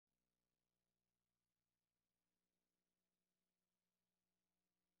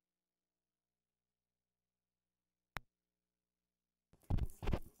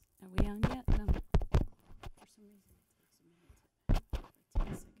we on yet? No. For some reason, it takes a minute. Like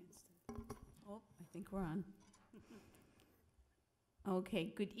 10 seconds to... Oh, I think we're on.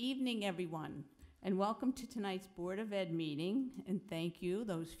 Okay, good evening, everyone, and welcome to tonight's Board of Ed meeting, and thank you,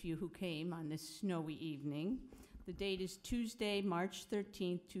 those few who came on this snowy evening. The date is Tuesday, March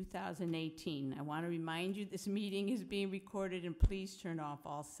 13th, 2018. I want to remind you this meeting is being recorded, and please turn off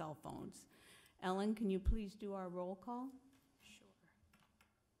all cell phones. Ellen, can you please do our roll call? Sure.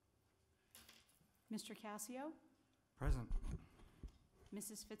 Mr. Cassio? Present.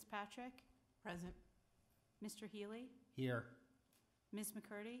 Mrs. Fitzpatrick? Present. Mr. Healy? Here. Ms.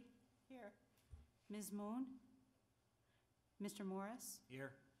 McCurdy? Here. Ms. Moon? Mr. Morris?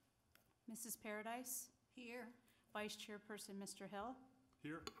 Here. Mrs. Paradise? Here. Vice Chairperson Mr. Hill?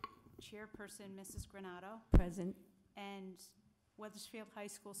 Here. Chairperson Mrs. Granato? Present. And Wethersfield High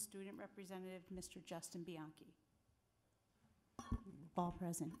School Student Representative Mr. Justin Bianchi. All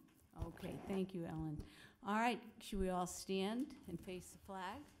present. Okay, thank you, Ellen. All right, should we all stand and face the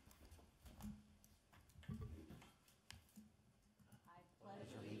flag? I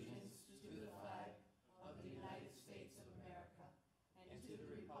pledge allegiance to the flag of the United States of America and to the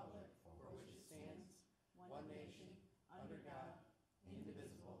republic for which it stands, one nation, under God,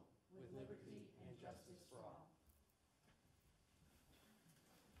 indivisible, with liberty and justice for all.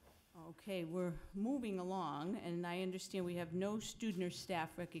 Okay, we're moving along, and I understand we have no student or staff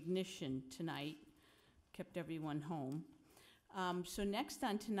recognition tonight, kept everyone home. So next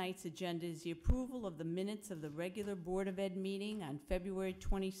on tonight's agenda is the approval of the minutes of the regular Board of Ed meeting on February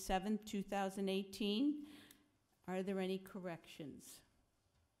 27th, 2018. Are there any corrections?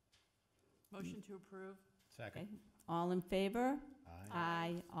 Motion to approve. Second. Okay. All in favor? Aye.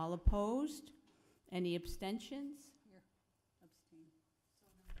 Aye. All opposed? Any abstentions? Here, abstain.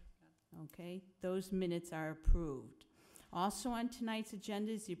 Okay, those minutes are approved. Also on tonight's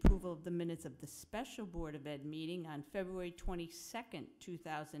agenda is the approval of the minutes of the special Board of Ed meeting on February 22nd,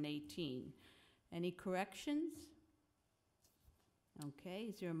 2018. Any corrections? Okay,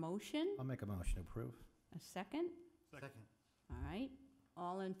 is there a motion? I'll make a motion to approve. A second? Second. All right,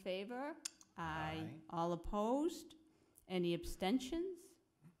 all in favor? Aye. All opposed? Any abstentions?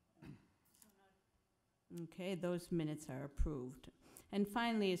 Okay, those minutes are approved. And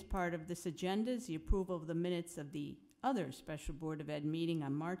finally, as part of this agenda is the approval of the minutes of the other special Board of Ed meeting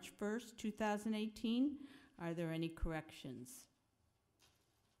on March 1st, 2018. Are there any corrections?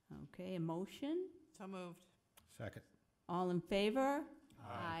 Okay, a motion? So moved. Second. All in favor?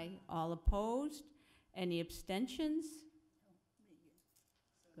 Aye. All opposed? Any abstentions?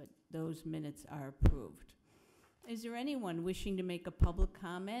 Good, those minutes are approved. Is there anyone wishing to make a public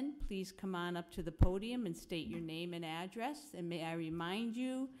comment? Please come on up to the podium and state your name and address. And may I remind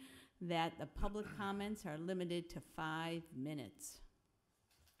you that the public comments are limited to 5 minutes.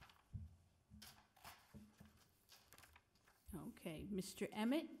 Okay, Mr.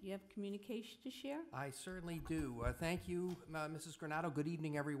 Emmett, you have communication to share? I certainly do. Thank you, Mrs. Granato. Good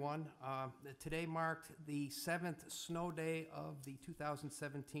evening, everyone. Today marked the 7th snow day of the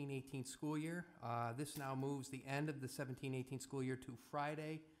 2017-18 school year. This now moves the end of the 17-18 school year to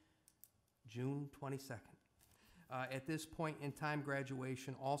Friday, June 22nd. At this point in time,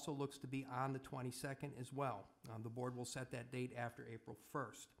 graduation also looks to be on the 22nd as well. The board will set that date after April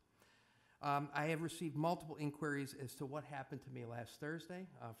 1st. I have received multiple inquiries as to what happened to me last Thursday.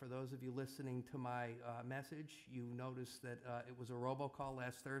 For those of you listening to my message, you noticed that it was a robocall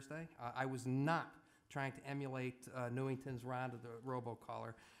last Thursday. I was not trying to emulate Newington's round of the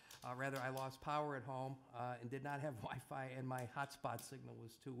robocaller. Rather, I lost power at home and did not have Wi-Fi, and my hotspot signal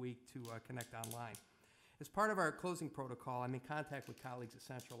was too weak to connect online. As part of our closing protocol, I'm in contact with colleagues at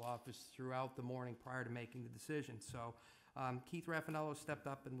Central Office throughout the morning prior to making the decision. So Keith Raffanello stepped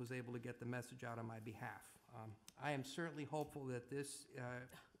up and was able to get the message out on my behalf. I am certainly hopeful that this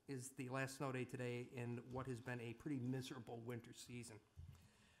is the last snow day today in what has been a pretty miserable winter season.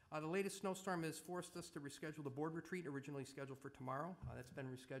 The latest snowstorm has forced us to reschedule the board retreat originally scheduled for tomorrow. That's been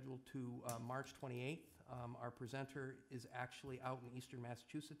rescheduled to March 28th. Our presenter is actually out in eastern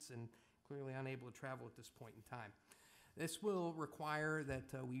Massachusetts and clearly unable to travel at this point in time. This will require that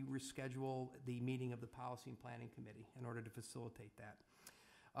we reschedule the meeting of the Policy and Planning Committee in order to facilitate that.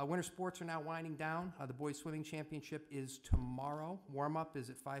 Winter sports are now winding down. The boys swimming championship is tomorrow. Warm-up is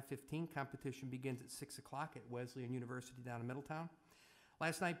at 5:15. Competition begins at 6 o'clock at Wesleyan University down in Middletown.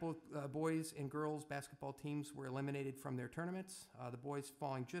 Last night, both boys and girls basketball teams were eliminated from their tournaments. The boys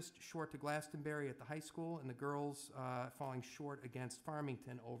falling just short to Glastonbury at the high school, and the girls falling short against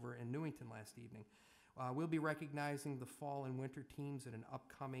Farmington over in Newington last evening. We'll be recognizing the fall and winter teams at an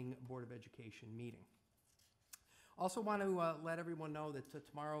upcoming Board of Education meeting. Also want to let everyone know that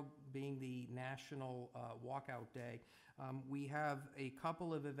tomorrow being the National Walkout Day, we have a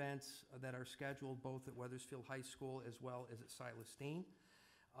couple of events that are scheduled both at Wethersfield High School as well as at Silas Dean.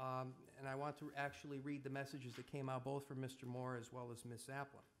 And I want to actually read the messages that came out both from Mr. Moore as well as Ms.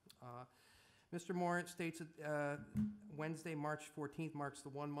 Zapla. Mr. Moore states that Wednesday, March 14th marks the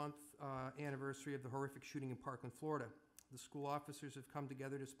 1-month anniversary of the horrific shooting in Parkland, Florida. The school officers have come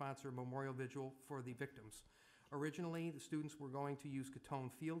together to sponsor a memorial vigil for the victims. Originally, the students were going to use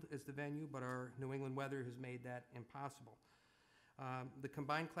Catone Field as the venue, but our New England weather has made that impossible. The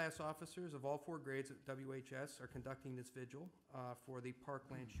combined class officers of all 4 grades at WHS are conducting this vigil for the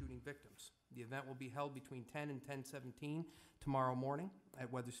Parkland shooting victims. The event will be held between 10 and 10:17 tomorrow morning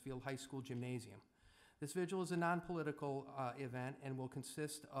at Wethersfield High School Gymnasium. This vigil is a non-political event and will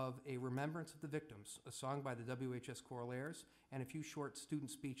consist of a remembrance of the victims, a song by the WHS Choraleers, and a few short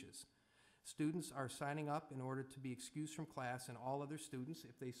student speeches. Students are signing up in order to be excused from class, and all other students,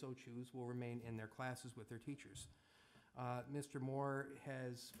 if they so choose, will remain in their classes with their teachers. Mr. Moore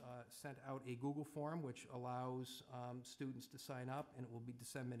has sent out a Google form which allows students to sign up, and it will be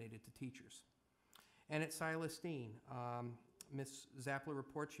disseminated to teachers. And at Silas Dean, Ms. Zapla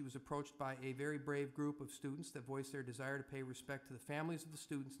reports she was approached by a very brave group of students that voiced their desire to pay respect to the families of the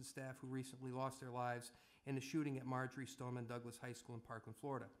students and staff who recently lost their lives in the shooting at Marjorie Stoneman Douglas High School in Parkland,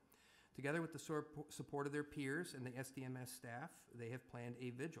 Florida. Together with the support of their peers and the SDMS staff, they have planned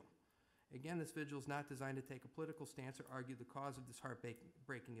a vigil. Again, this vigil is not designed to take a political stance or argue the cause of this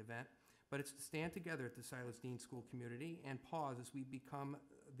heartbreaking event, but it's to stand together at the Silas Dean School community and pause as we become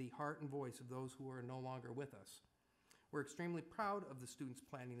the heart and voice of those who are no longer with us. We're extremely proud of the students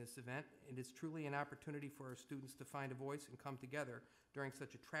planning this event. It is truly an opportunity for our students to find a voice and come together during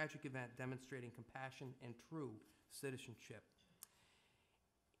such a tragic event, demonstrating compassion and true citizenship.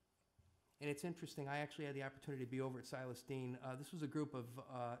 And it's interesting, I actually had the opportunity to be over at Silas Dean. This was a group of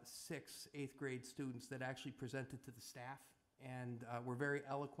 6 8th grade students that actually presented to the staff and were very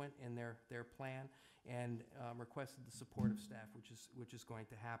eloquent in their plan and requested the support of staff, which is going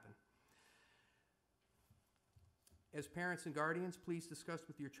to happen. As parents and guardians, please discuss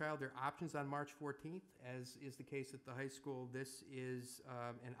with your child their options on March 14th. As is the case at the high school, this is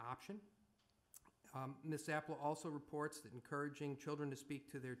an option. Ms. Zapla also reports that encouraging children to speak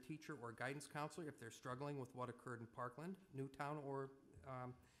to their teacher or guidance counselor if they're struggling with what occurred in Parkland, Newtown, or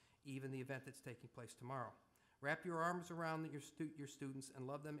even the event that's taking place tomorrow. Wrap your arms around your students and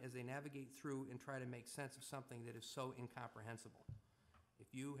love them as they navigate through and try to make sense of something that is so incomprehensible.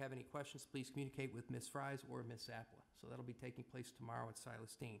 If you have any questions, please communicate with Ms. Fries or Ms. Zapla. So that'll be taking place tomorrow at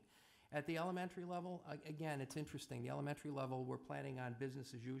Silas Dean. At the elementary level, again, it's interesting. The elementary level, we're planning on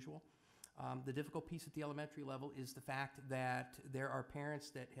business as usual. The difficult piece at the elementary level is the fact that there are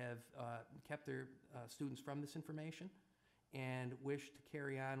parents that have kept their students from this information and wish to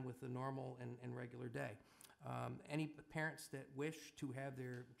carry on with the normal and regular day. Any parents that wish to have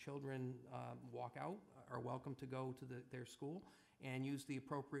their children walk out are welcome to go to their school and use the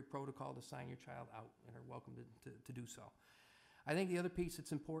appropriate protocol to sign your child out, and are welcome to do so. I think the other piece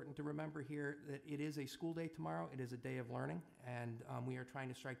that's important to remember here, that it is a school day tomorrow, it is a day of learning, and we are trying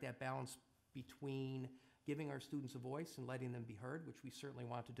to strike that balance between giving our students a voice and letting them be heard, which we certainly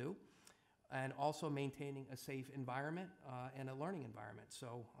want to do, and also maintaining a safe environment and a learning environment.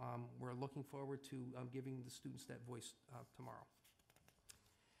 So we're looking forward to giving the students that voice tomorrow.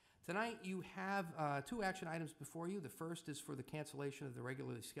 Tonight you have 2 action items before you. The first is for the cancellation of the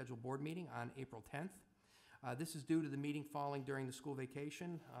regularly scheduled board meeting on April 10th. This is due to the meeting falling during the school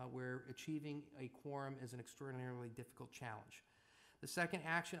vacation, where achieving a quorum is an extraordinarily difficult challenge. The second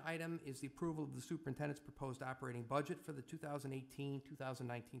action item is the approval of the superintendent's proposed operating budget for the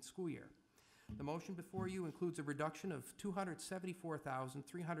 2018-2019 school year. The motion before you includes a reduction of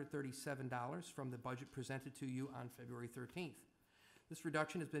 $274,337 from the budget presented to you on February 13th. This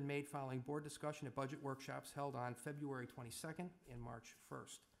reduction has been made following board discussion at budget workshops held on February 22nd and March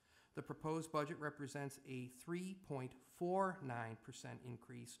 1st. The proposed budget represents a 3.49%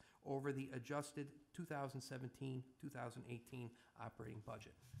 increase over the adjusted 2017-2018 operating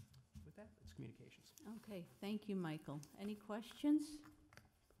budget. With that, it's communications. Okay, thank you, Michael. Any questions?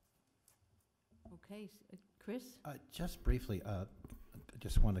 Okay, Chris? Just briefly, I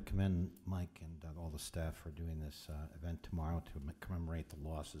just want to commend Mike and all the staff for doing this event tomorrow to commemorate the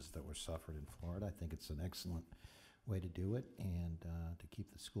losses that were suffered in Florida. I think it's an excellent way to do it and to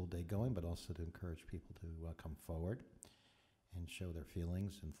keep the school day going, but also to encourage people to come forward and show their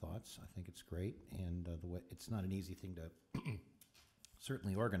feelings and thoughts. I think it's great, and the way it's not an easy thing to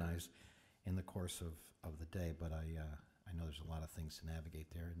certainly organize in the course of the day, but I know there's a lot of things to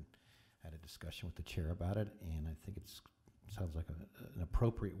navigate there, and had a discussion with the chair about it, and I think sounds like an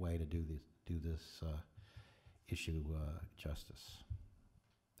appropriate way to do this issue justice.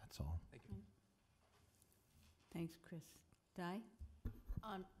 That's all. Thank you. Thanks, Chris. Di?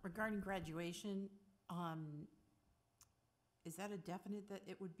 Regarding graduation, is that a definite that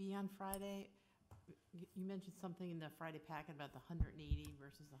it would be on Friday? You mentioned something in the Friday packet about the 180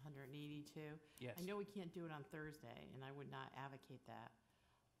 versus the 182. Yes. I know we can't do it on Thursday, and I would not advocate that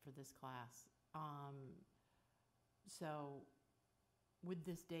for this class. So with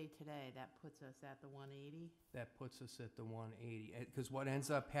this day today, that puts us at the 180? That puts us at the 180. Because what ends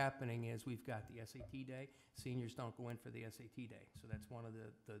up happening is we've got the SAT day. Seniors don't go in for the SAT day. So that's one of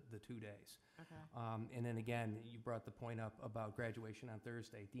the 2 days. Okay. And then again, you brought the point up about graduation on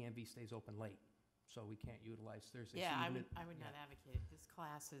Thursday. DMV stays open late, so we can't utilize Thursday. Yeah, So I even would not advocate it. This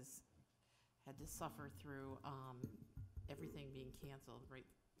class has had to suffer through everything being canceled right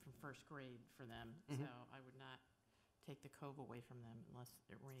from first grade for them. Mhm. So I would not take the cove away from them unless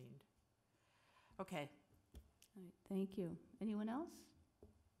it rained. Okay. All right, thank you. Anyone else?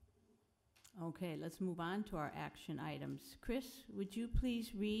 Okay, let's move on to our action items. Chris, would you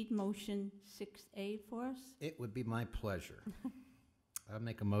please read motion 6A for us? It would be my pleasure. I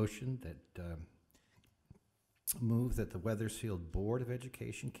make a motion that move that the Wethersfield Board of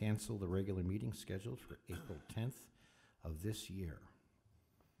Education cancel the regular meeting scheduled for April 10th of this year.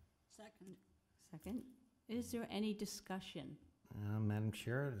 Second. Second. Is there any discussion? Madam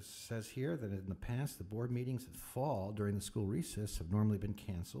Chair, it says here that in the past, the board meetings that fall during the school recess have normally been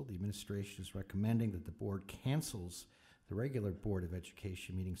canceled. The administration is recommending that the board cancels the regular Board of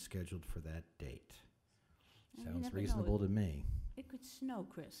Education meeting scheduled for that date. You Sounds never know. reasonable to me. It could snow,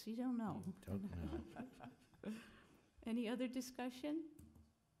 Chris. You don't know. Don't know. Any other discussion?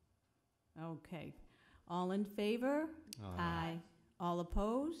 Okay. All in favor? Aye. All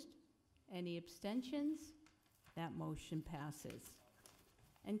opposed? Any abstentions? That motion passes.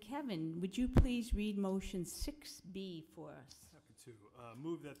 And Kevin, would you please read motion 6B for us? Happy to.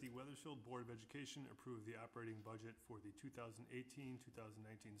 Move that the Wethersfield Board of Education approve the operating budget for the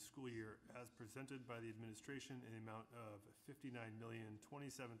 2018-2019 school year as presented by the administration in the amount of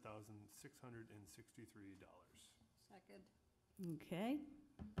 $59,027,663. Second. Okay.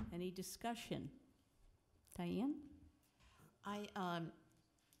 Any discussion? Diane? I'm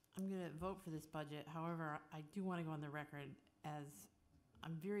going to vote for this budget. However, I do want to go on the record as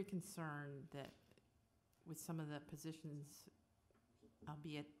I'm very concerned that with some of the positions,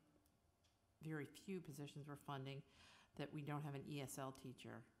 albeit very few positions we're funding, that we don't have an ESL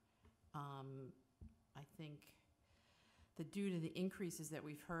teacher. I think that due to the increases that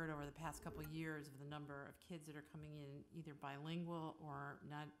we've heard over the past couple of years of the number of kids that are coming in either bilingual or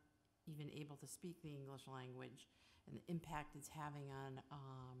not even able to speak the English language, and the impact it's having on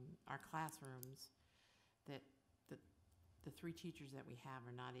our classrooms, that the 3 teachers that we have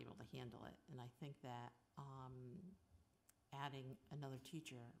are not able to handle it. And I think that adding another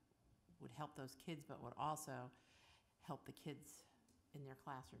teacher would help those kids, but would also help the kids in their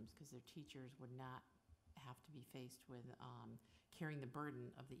classrooms, because their teachers would not have to be faced with carrying the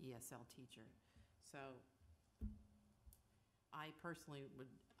burden of the ESL teacher. So I personally would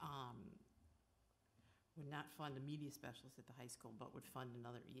not fund a media specialist at the high school, but would fund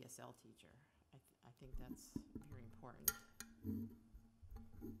another ESL teacher. I think that's very important.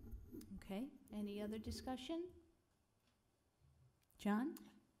 Okay. Any other discussion? John?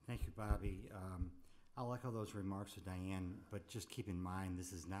 Thank you, Bobby. I'll echo those remarks of Diane, but just keep in mind,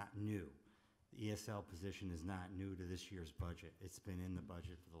 this is not new. The ESL position is not new to this year's budget. It's been in the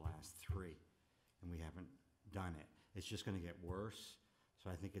budget for the last 3, and we haven't done it. It's just going to get worse, so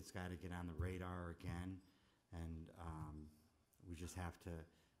I think it's got to get on the radar again, and we just have to,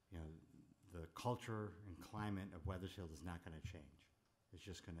 the culture and climate of Wethersfield is not going to change. It's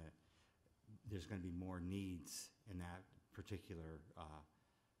just going to, there's going to be more needs in that particular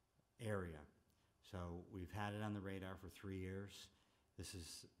area. So we've had it on the radar for 3 years.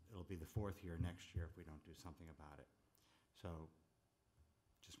 It'll be the 4th year next year if we don't do something about it. So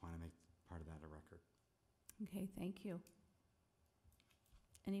just want to make part of that a record. Okay, thank you.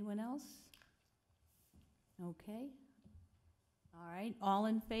 Anyone else? Okay. All right, all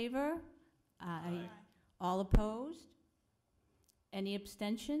in favor? Aye. All opposed? Any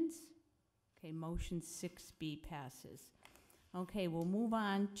abstentions? Okay, motion 6B passes. Okay, we'll move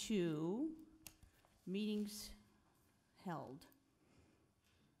on to meetings held.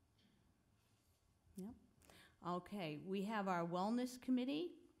 Yep. Okay, we have our Wellness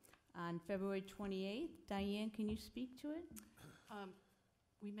Committee on February 28th. Diane, can you speak to it?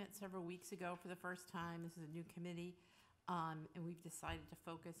 We met several weeks ago for the first time. This is a new committee. And we've decided to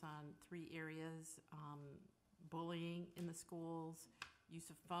focus on 3 areas: bullying in the schools, use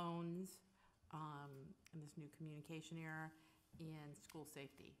of phones in this new communication era, and school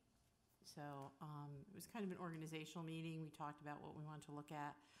safety. So it was kind of an organizational meeting. We talked about what we wanted to look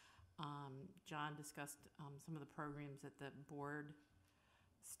at. John discussed some of the programs that the board,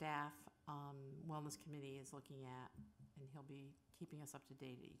 staff, wellness committee is looking at, and he'll be keeping us up to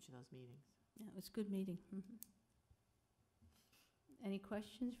date at each of those meetings. Yeah, it was a good meeting. Any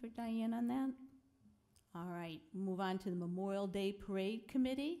questions for Diane on that? All right, move on to the Memorial Day Parade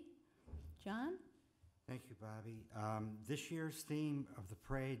Committee. John? Thank you, Bobby. This year's theme of the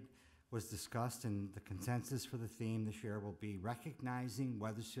parade was discussed, and the consensus for the theme this year will be recognizing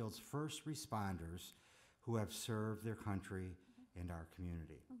Wethersfield's first responders who have served their country and our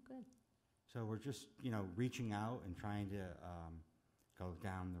community. Oh, good. So we're just, reaching out and trying to go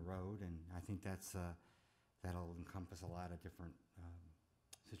down the road, and I think that'll encompass a lot of different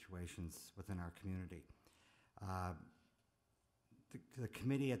situations within our community. The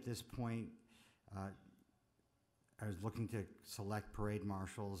committee at this point is looking to select parade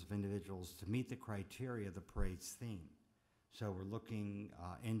marshals of individuals to meet the criteria of the parade's theme. So we're looking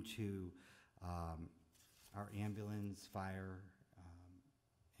into our ambulance, fire,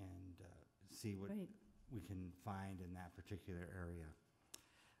 and see what Great. we can find in that particular area.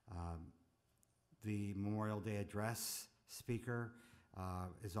 The Memorial Day address speaker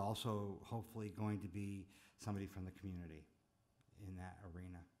is also hopefully going to be somebody from the community in that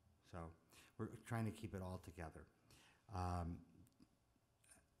arena. So we're trying to keep it all together.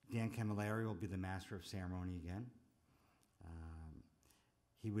 Dan Camilleri will be the master of ceremony again.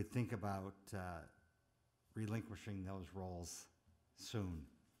 He would think about relinquishing those roles soon,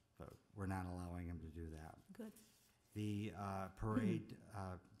 but we're not allowing him to do that. Good. The parade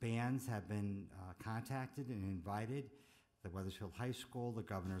bands have been contacted and invited. The Wethersfield High School, the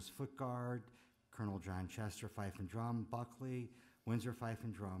Governor's Foot Guard, Colonel John Chester Fife and Drum, Buckley, Windsor Fife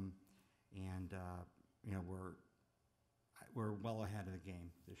and Drum, and we're well ahead of the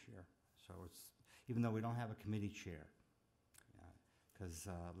game this year. So it's, even though we don't have a committee chair, because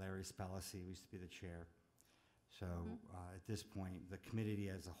Larry Spellisy used to be the chair. So at this point, the committee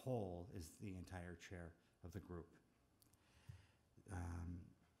as a whole is the entire chair of the group.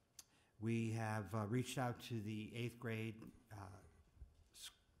 We have reached out to the 8th grade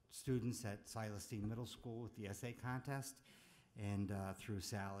students at Silas Dean Middle School with the essay contest, and through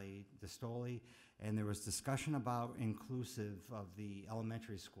Sally DeStoli, and there was discussion about inclusive of the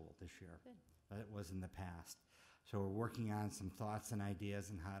elementary school this year. Good. That it was in the past. So we're working on some thoughts and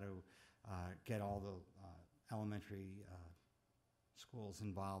ideas on how to get all the elementary schools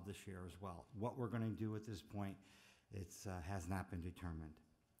involved this year as well. What we're going to do at this point, it's has not been determined.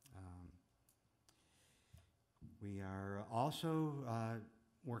 We are also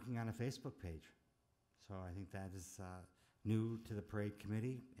working on a Facebook page. So I think that is new to the parade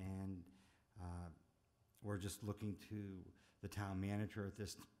committee, and we're just looking to the town manager at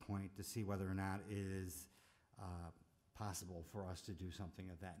this point to see whether or not it is possible for us to do something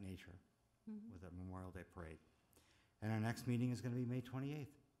of that nature with a Memorial Day parade. And our next meeting is going to be May 28th.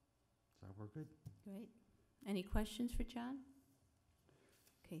 So we're good. Great. Any questions for John?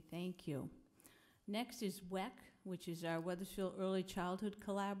 Okay, thank you. Next is WEC, which is our Wethersfield Early Childhood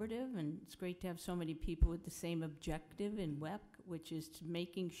Collaborative, and it's great to have so many people with the same objective in WEC, which is to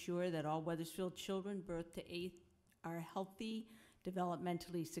making sure that all Wethersfield children birth to 8 are healthy,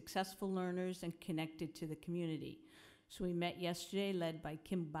 developmentally successful learners and connected to the community. So we met yesterday, led by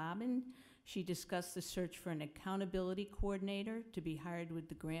Kim Bobbin. She discussed the search for an accountability coordinator to be hired with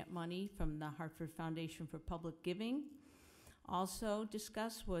the grant money from the Hartford Foundation for Public Giving. Also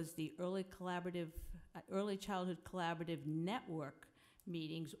discussed was the Early Childhood Collaborative Network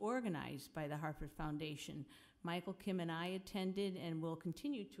meetings organized by the Hartford Foundation. Michael, Kim, and I attended and will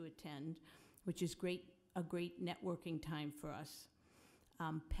continue to attend, which is a great networking time for us.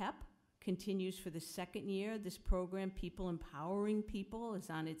 PEP continues for the 2nd year. This program, People Empowering People, is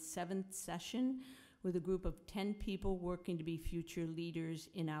on its 7th session with a group of 10 people working to be future leaders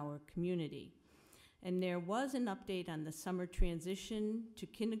in our community. And there was an update on the summer transition to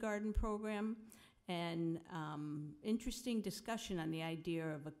kindergarten program, and interesting discussion on the idea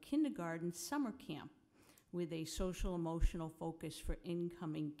of a kindergarten summer camp with a social emotional focus for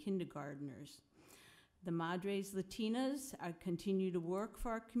incoming kindergartners. The Madres Latinas continue to work for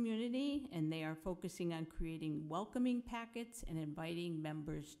our community, and they are focusing on creating welcoming packets and inviting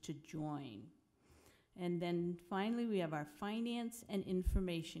members to join. And then finally, we have our Finance and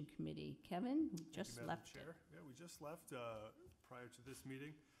Information Committee. Kevin, who just left it. Chair. Yeah, we just left prior to this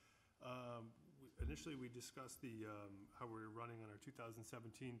meeting. Initially, we discussed how we're running on our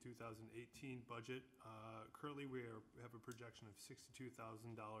 2017-2018 budget. Currently, we have a projection of $62,000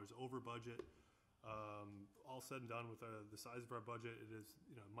 over budget. All said and done with the size of our budget, it is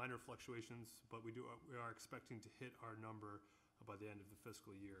minor fluctuations, but we are expecting to hit our number by the end of the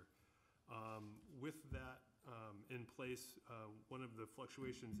fiscal year. With that in place, one of the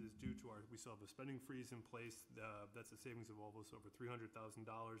fluctuations is due to we still have a spending freeze in place. That's a savings of almost over $300,000,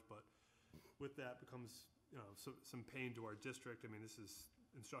 but with that becomes some pain to our district. I mean, this is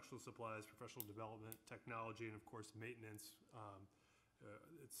instructional supplies, professional development, technology, and of course maintenance.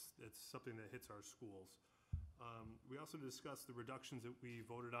 It's something that hits our schools. We also discussed the reductions that we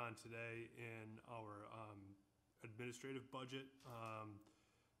voted on today in our administrative budget.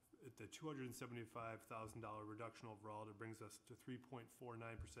 At the $275,000 reduction overall, that brings us to 3.49%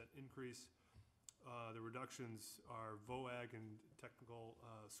 increase. The reductions are VOAG and technical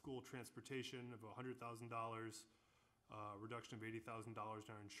school transportation of $100,000, reduction of $80,000 in our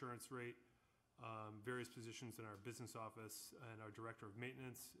insurance rate, various positions in our business office and our director of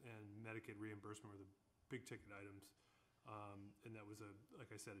maintenance, and Medicaid reimbursement were the big ticket items. And that was like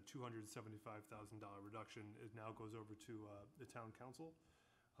I said, a $275,000 reduction. It now goes over to the town council.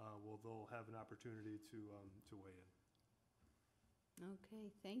 They'll have an opportunity to weigh in.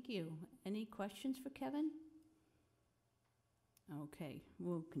 Okay, thank you. Any questions for Kevin? Okay,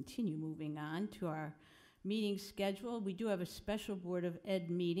 we'll continue moving on to our meeting schedule. We do have a special Board of Ed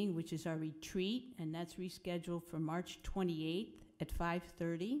meeting, which is our retreat, and that's rescheduled for March 28th at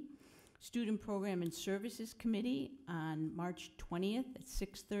 5:30. Student Program and Services Committee on March 20th at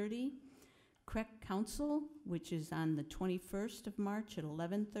 6:30. CREC Council, which is on the 21st of March at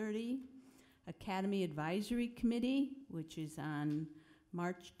 11:30. Academy Advisory Committee, which is on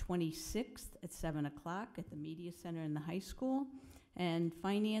March 26th at 7 o'clock at the Media Center in the high school. And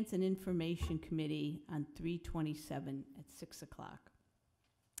Finance and Information Committee on 3/27 at 6 o'clock.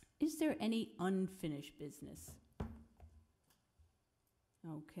 Is there any unfinished business?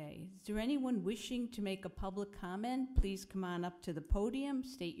 Okay. Is there anyone wishing to make a public comment? Please come on up to the podium,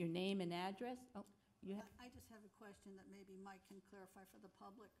 state your name and address. Oh, you have. I just have a question that maybe Mike can clarify for the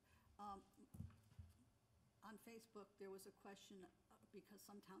public. On Facebook, there was a question, because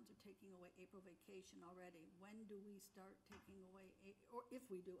some towns are taking away April vacation already. When do we start taking away, or if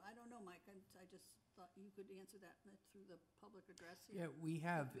we do? I don't know, Mike. I just thought you could answer that through the public address here. Yeah, we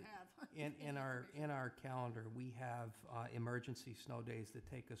have, You have. in our calendar, we have emergency snow days that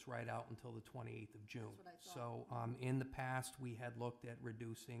take us right out until the 28th of June. That's what I thought. So in the past, we had looked at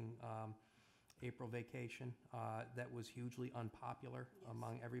reducing April vacation. That was hugely unpopular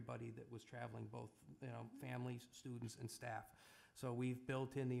among everybody that was traveling, both families, students, and staff. So we've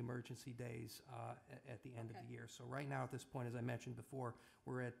built in the emergency days at the end of the year. So right now, at this point, as I mentioned before,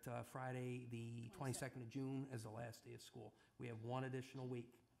 we're at Friday, the 22nd of June as the last day of school. We have one additional week.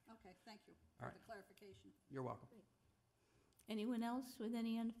 Okay, thank you All for right. the clarification. You're welcome. Anyone else with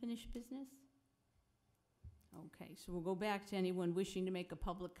any unfinished business? Okay, so we'll go back to anyone wishing to make a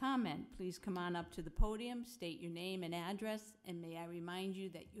public comment. Please come on up to the podium, state your name and address, and may I remind you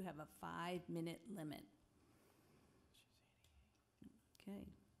that you have a 5-minute limit. Okay.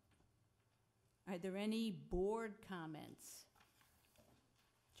 Are there any board comments?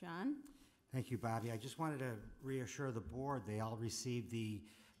 John? Thank you, Bobby. I just wanted to reassure the board, they all received the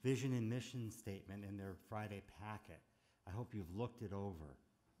vision and mission statement in their Friday packet. I hope you've looked it over.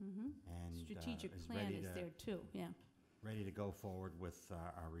 And Strategic is plan ready is to- there too, yeah. ready to go forward with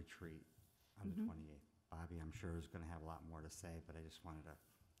our retreat on the 28th. Bobby, I'm sure, is going to have a lot more to say, but I just wanted to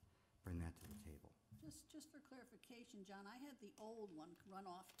bring that to the table. Just for clarification, John, I had the old one run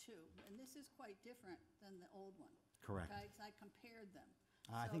off too, and this is quite different than the old one. Correct. Okay, 'cause I compared them.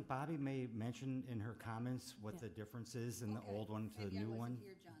 I So- think Bobby may mention in her comments what the difference is in the Okay. old one to the Maybe I new wasn't one.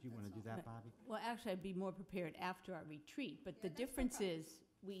 here, John, Do you want to that's do all. that, Bobby? Well, actually, I'd be more prepared after our retreat, but Yeah, the that's no difference problem. is,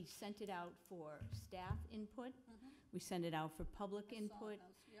 we sent it out for staff input, Mhm. we sent it out for public I saw input,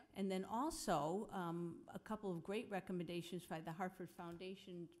 those, yep. and then also, a couple of great recommendations by the Hartford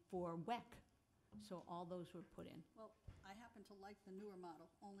Foundation for WEC. So all those were put in. Well, I happen to like the newer model,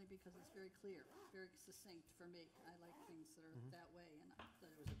 only because it's very clear, very succinct for me. I like things that are that way, and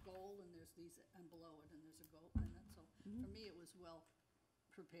there's a goal, and there's these, and below it, and there's a goal, and that's, so, for me, it was well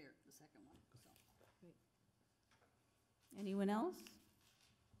prepared, the second one, so. Anyone else?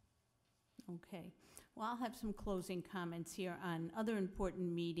 Okay. Well, I'll have some closing comments here on other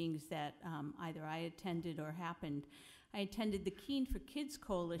important meetings that either I attended or happened. I attended the Keene for Kids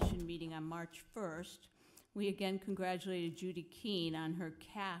Coalition meeting on March 1st. We again congratulated Judy Keene on her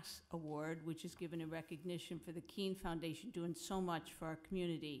CAS award, which is given a recognition for the Keene Foundation doing so much for our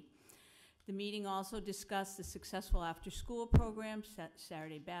community. The meeting also discussed the successful after-school program,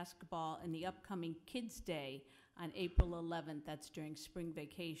 Saturday basketball, and the upcoming Kids' Day on April 11th. That's during spring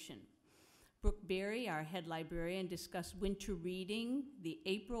vacation. Brooke Berry, our head librarian, discussed winter reading, the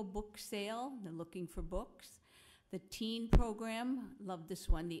April book sale, they're looking for books, the teen program, love this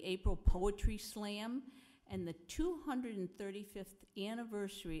one, the April Poetry Slam, and the 235th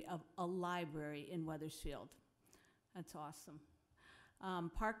anniversary of a library in Wethersfield. That's awesome.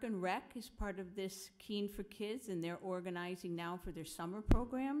 Park and Rec is part of this Keen for Kids, and they're organizing now for their summer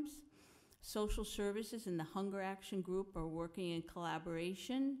programs. Social Services and the Hunger Action Group are working in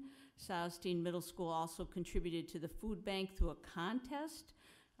collaboration. Southstein Middle School also contributed to the food bank through a contest.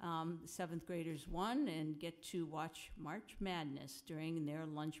 The 7th graders won and get to watch March Madness during their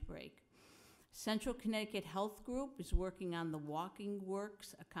lunch break. Central Connecticut Health Group is working on the Walking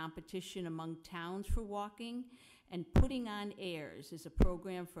Works, a competition among towns for walking, and Putting on Airs is a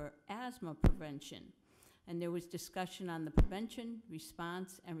program for asthma prevention. And there was discussion on the prevention,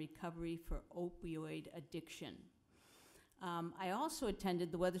 response, and recovery for opioid addiction. I also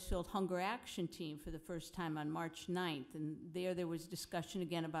attended the Wethersfield Hunger Action Team for the first time on March 9th, and there was discussion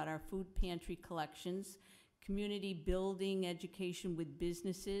again about our food pantry collections, community building education with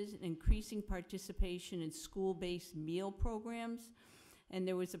businesses, increasing participation in school-based meal programs. And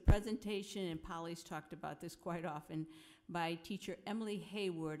there was a presentation, and Polly's talked about this quite often, by teacher Emily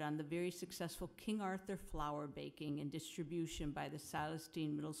Hayward on the very successful King Arthur flour baking and distribution by the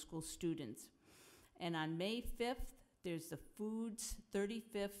Southstein Middle School students. And on May 5th, there's the Food's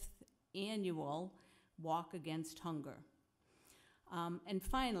 35th annual Walk Against Hunger. And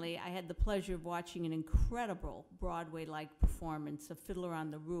finally, I had the pleasure of watching an incredible Broadway-like performance of Fiddler on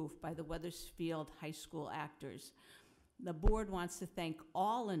the Roof by the Wethersfield High School actors. The board wants to thank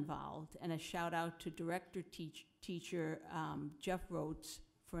all involved, and a shout out to teacher Jeff Rhodes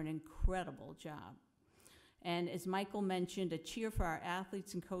for an incredible job. And as Michael mentioned, a cheer for our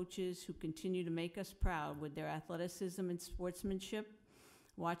athletes and coaches who continue to make us proud with their athleticism and sportsmanship.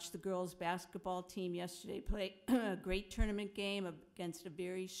 Watched the girls' basketball team yesterday play a great tournament game against a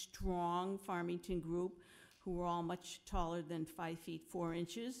very strong Farmington group who were all much taller than 5 feet 4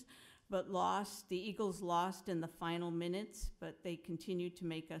 inches, but lost. The Eagles lost in the final minutes, but they continue to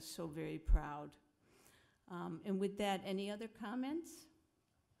make us so very proud. And with that, any other comments?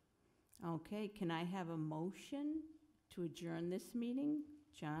 Okay, can I have a motion to adjourn this meeting?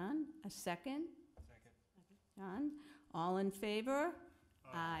 John, a second? Second. John, all in favor?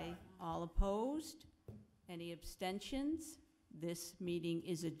 Aye. All opposed? Any abstentions? This meeting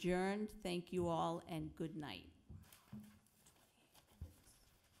is adjourned. Thank you all and good night.